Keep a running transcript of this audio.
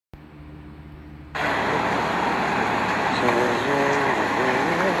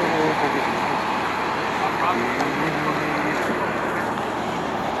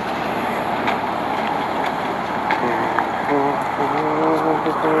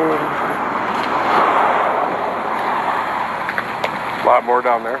A lot more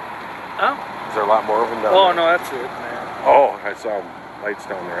down there? Huh? Is there a lot more of them down Oh, there? no, that's it, man. Oh, I saw lights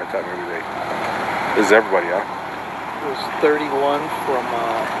down there. I thought maybe they... This is everybody, huh? It was 31 from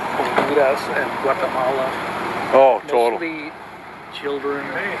Honduras and Guatemala. Oh, total. Mostly children.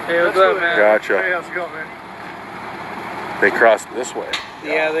 Hey, what's up, man? Gotcha. Hey, how's it going, man? They crossed this way.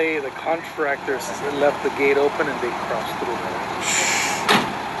 Yeah, the contractors left the gate open and they crossed through there.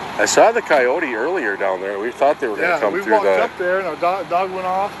 I saw the coyote earlier down there. We thought they were going to come we through walked the... up there and our dog went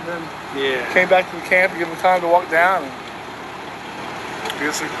off and then Yeah. came back to the camp to give them time to walk down. And I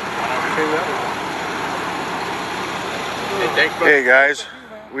guess it came that way. Hey guys,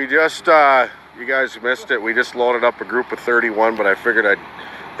 we just, you guys missed it. We just loaded up a group of 31, but I figured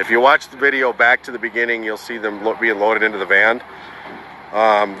if you watch the video back to the beginning, you'll see them being loaded into the van.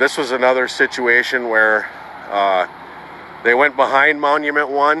 This was another situation where they went behind Monument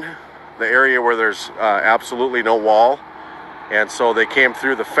 1, the area where there's absolutely no wall. And so they came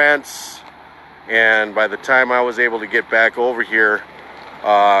through the fence, and by the time I was able to get back over here,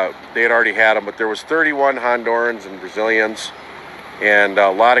 they had already had them. But there was 31 Hondurans and Brazilians, and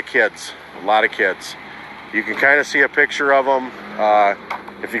a lot of kids, You can kind of see a picture of them.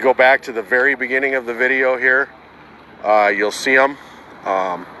 If you go back to the very beginning of the video here, you'll see them.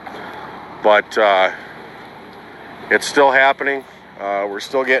 But it's still happening. We're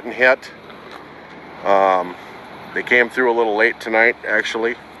still getting hit. They came through a little late tonight,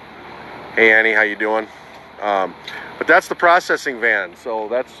 actually. Hey Annie, how you doing? But that's the processing van. So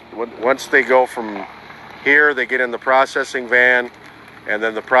that's once they go from here, they get in the processing van, and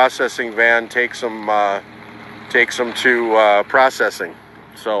then the processing van takes them to processing.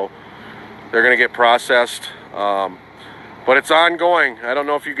 So they're gonna get processed. But it's ongoing. I don't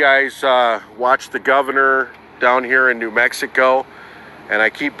know if you guys watched the governor down here in New Mexico, and I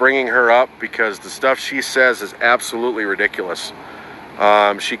keep bringing her up because the stuff she says is absolutely ridiculous.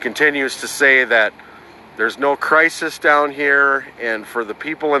 She continues to say that there's no crisis down here, and for the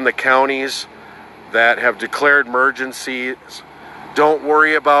people in the counties that have declared emergencies, don't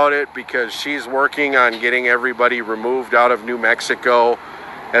worry about it because she's working on getting everybody removed out of New Mexico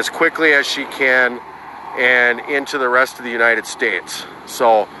as quickly as she can and into the rest of the United States.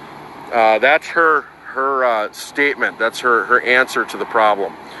 So that's her statement. That's her answer to the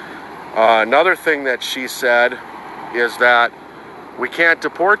problem. Another thing that she said is that we can't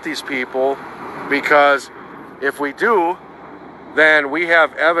deport these people because if we do, then we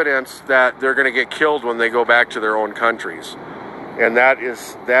have evidence that they're going to get killed when they go back to their own countries. And that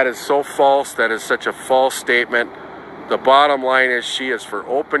is so false. That is such a false statement. The bottom line is she is for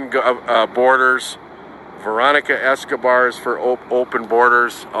open borders. Veronica Escobar is for open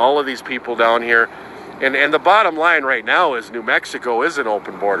borders. All of these people down here. And the bottom line right now is New Mexico is an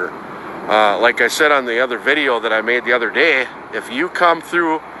open border. Like I said on the other video that I made the other day, if you come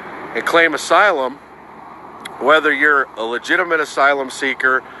through and claim asylum, whether you're a legitimate asylum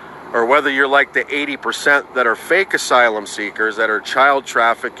seeker or whether you're like the 80% that are fake asylum seekers that are child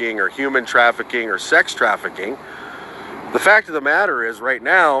trafficking or human trafficking or sex trafficking, the fact of the matter is right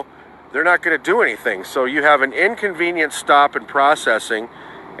now, they're not going to do anything. So you have an inconvenient stop in processing,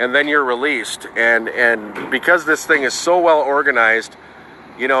 and then you're released. And because this thing is so well organized,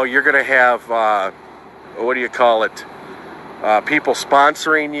 you know, you're going to have, what do you call it, people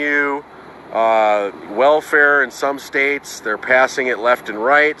sponsoring you, welfare in some states. They're passing it left and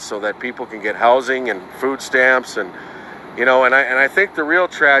right so that people can get housing and food stamps. And, you know, and I think the real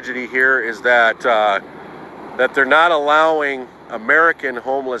tragedy here is that, that they're not allowing American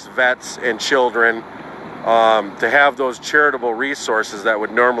homeless vets and children to have those charitable resources that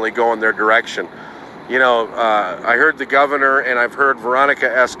would normally go in their direction. You know, I heard the governor, and I've heard Veronica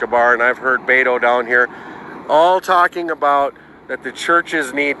Escobar, and I've heard Beto down here, all talking about that the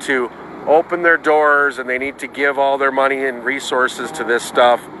churches need to open their doors and they need to give all their money and resources to this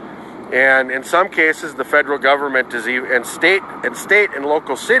stuff. And in some cases, the federal government is even, and state and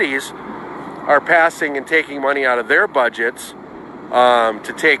local cities are passing and taking money out of their budgets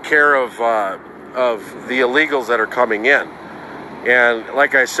to take care of the illegals that are coming in. And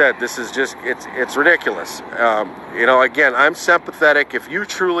like I said, this is just, it's ridiculous. You know, again, I'm sympathetic. If you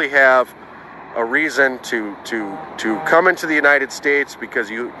truly have a reason to come into the United States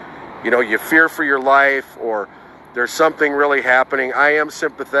because you know, you fear for your life or there's something really happening, I am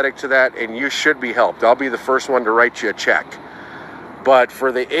sympathetic to that, and you should be helped. I'll be the first one to write you a check. But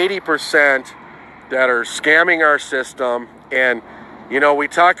for the 80% that are scamming our system, and, you know, we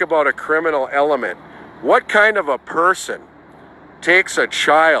talk about a criminal element. What kind of a person takes a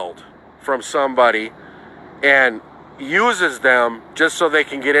child from somebody and, uses them just so they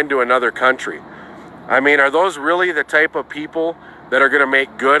can get into another country. I mean, are those really the type of people that are going to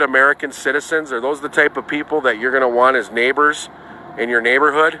make good American citizens? Are those the type of people that you're going to want as neighbors in your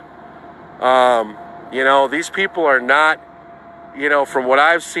neighborhood? You know, these people are not, you know, from what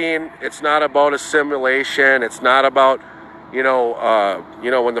I've seen, it's not about assimilation. It's not about, you know,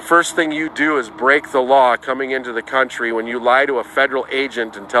 when the first thing you do is break the law coming into the country, when you lie to a federal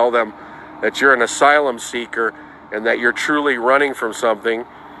agent and tell them that you're an asylum seeker and that you're truly running from something,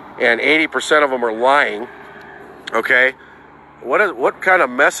 and 80% of them are lying, okay? What kind of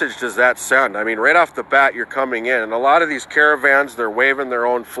message does that send? I mean, right off the bat, you're coming in, and a lot of these caravans, they're waving their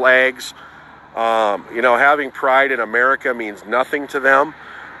own flags. You know, having pride in America means nothing to them,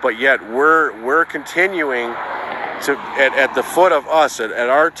 but yet we're continuing to, at the foot of us, at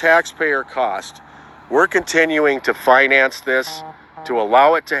our taxpayer cost, we're continuing to finance this, to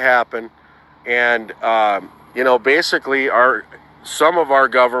allow it to happen, and you know, basically some of our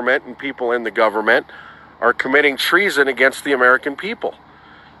government and people in the government are committing treason against the American people.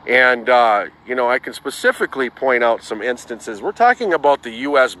 And, you know, I can specifically point out some instances. We're talking about the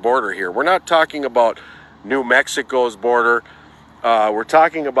U.S. border here. We're not talking about New Mexico's border. We're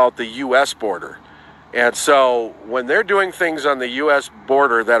talking about the U.S. border. And so when they're doing things on the U.S.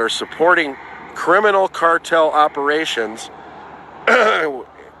 border that are supporting criminal cartel operations,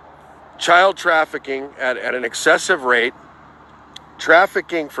 child trafficking at an excessive rate,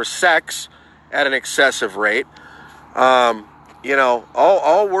 trafficking for sex at an excessive rate, you know,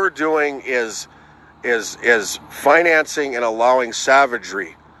 all we're doing is financing and allowing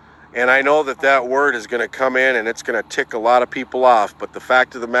savagery. And I know that word is going to come in and it's going to tick a lot of people off. But the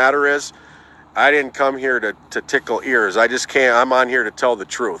fact of the matter is, I didn't come here to tickle ears. I just can't. I'm on here to tell the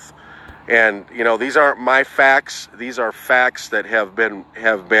truth. And, you know, these aren't my facts. These are facts that have been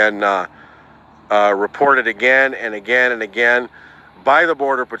reported again and again and again by the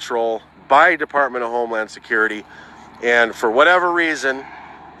Border Patrol, by Department of Homeland Security. And for whatever reason,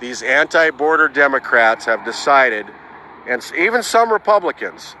 these anti-border Democrats have decided, and even some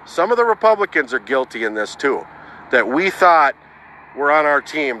Republicans, some of the Republicans are guilty in this too, that we thought were on our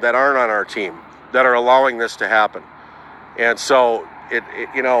team that aren't on our team, that are allowing this to happen. And so,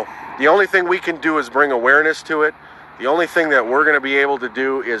 you know, the only thing we can do is bring awareness to it. The only thing that we're going to be able to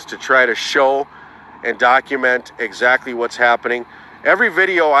do is to try to show and document exactly what's happening. Every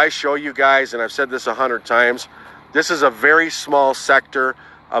video I show you guys, and I've said this 100 times, this is a very small sector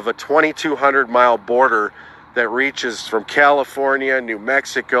of a 2,200-mile border that reaches from California, New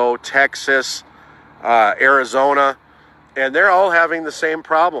Mexico, Texas, Arizona, and they're all having the same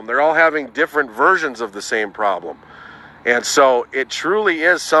problem. They're all having different versions of the same problem. And so it truly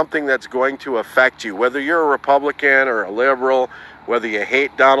is something that's going to affect you, whether you're a Republican or a liberal, whether you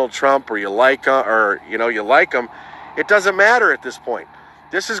hate Donald Trump or you like him, it doesn't matter at this point.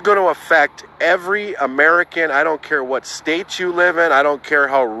 This is going to affect every American. I don't care what state you live in. I don't care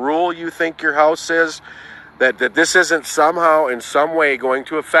how rural you think your house is. That this isn't somehow in some way going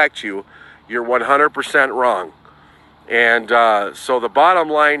to affect you. You're 100% wrong. And so the bottom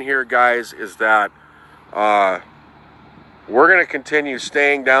line here, guys, is that we're going to continue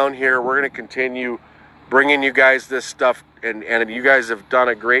staying down here. We're going to continue bringing you guys this stuff. And you guys have done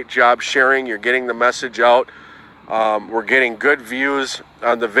a great job sharing. You're getting the message out. We're getting good views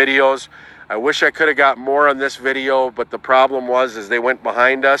on the videos. I wish I could have got more on this video, but the problem is they went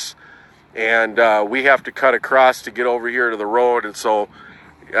behind us, and we have to cut across to get over here to the road. And so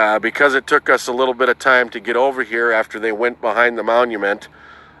because it took us a little bit of time to get over here after they went behind the monument,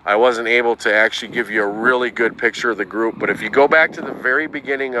 I wasn't able to actually give you a really good picture of the group. But if you go back to the very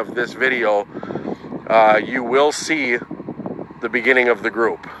beginning of this video, you will see the beginning of the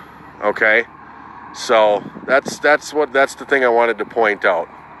group. Okay? So that's the thing I wanted to point out.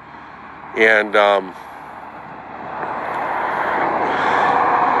 And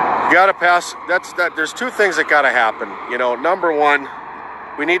you gotta pass. There's two things that gotta happen. You know, number one,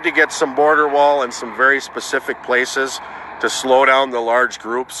 we need to get some border wall in some very specific places to slow down the large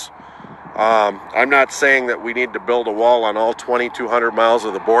groups. I'm not saying that we need to build a wall on all 2,200 miles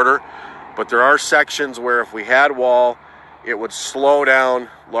of the border, but there are sections where if we had wall, it would slow down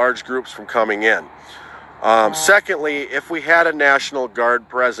large groups from coming in. Secondly, if we had a National Guard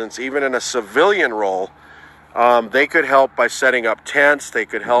presence, even in a civilian role, they could help by setting up tents. They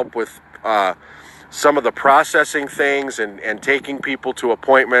could help with some of the processing things and taking people to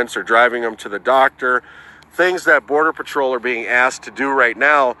appointments or driving them to the doctor. Things that Border Patrol are being asked to do right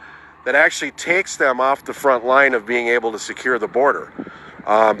now that actually takes them off the front line of being able to secure the border.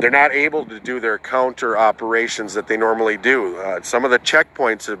 They're not able to do their counter operations that they normally do. Some of the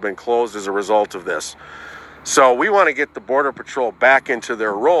checkpoints have been closed as a result of this. So we want to get the Border Patrol back into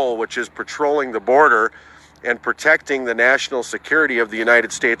their role, which is patrolling the border and protecting the national security of the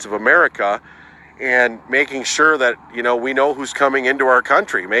United States of America, and making sure that, you know, we know who's coming into our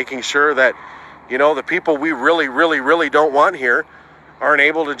country, making sure that, you know, the people we really, really, really don't want here aren't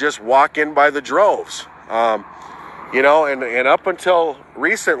able to just walk in by the droves. You know, and up until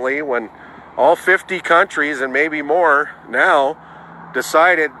recently, when all 50 countries and maybe more now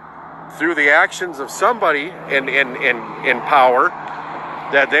decided through the actions of somebody in power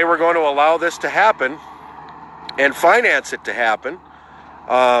that they were going to allow this to happen and finance it to happen,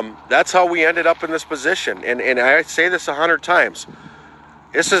 that's how we ended up in this position. And I say this 100 times.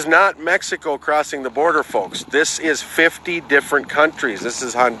 This is not Mexico crossing the border, folks. This is 50 different countries. This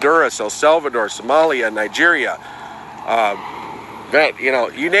is Honduras, El Salvador, Somalia, Nigeria. You know,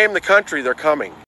 you name the country, they're coming.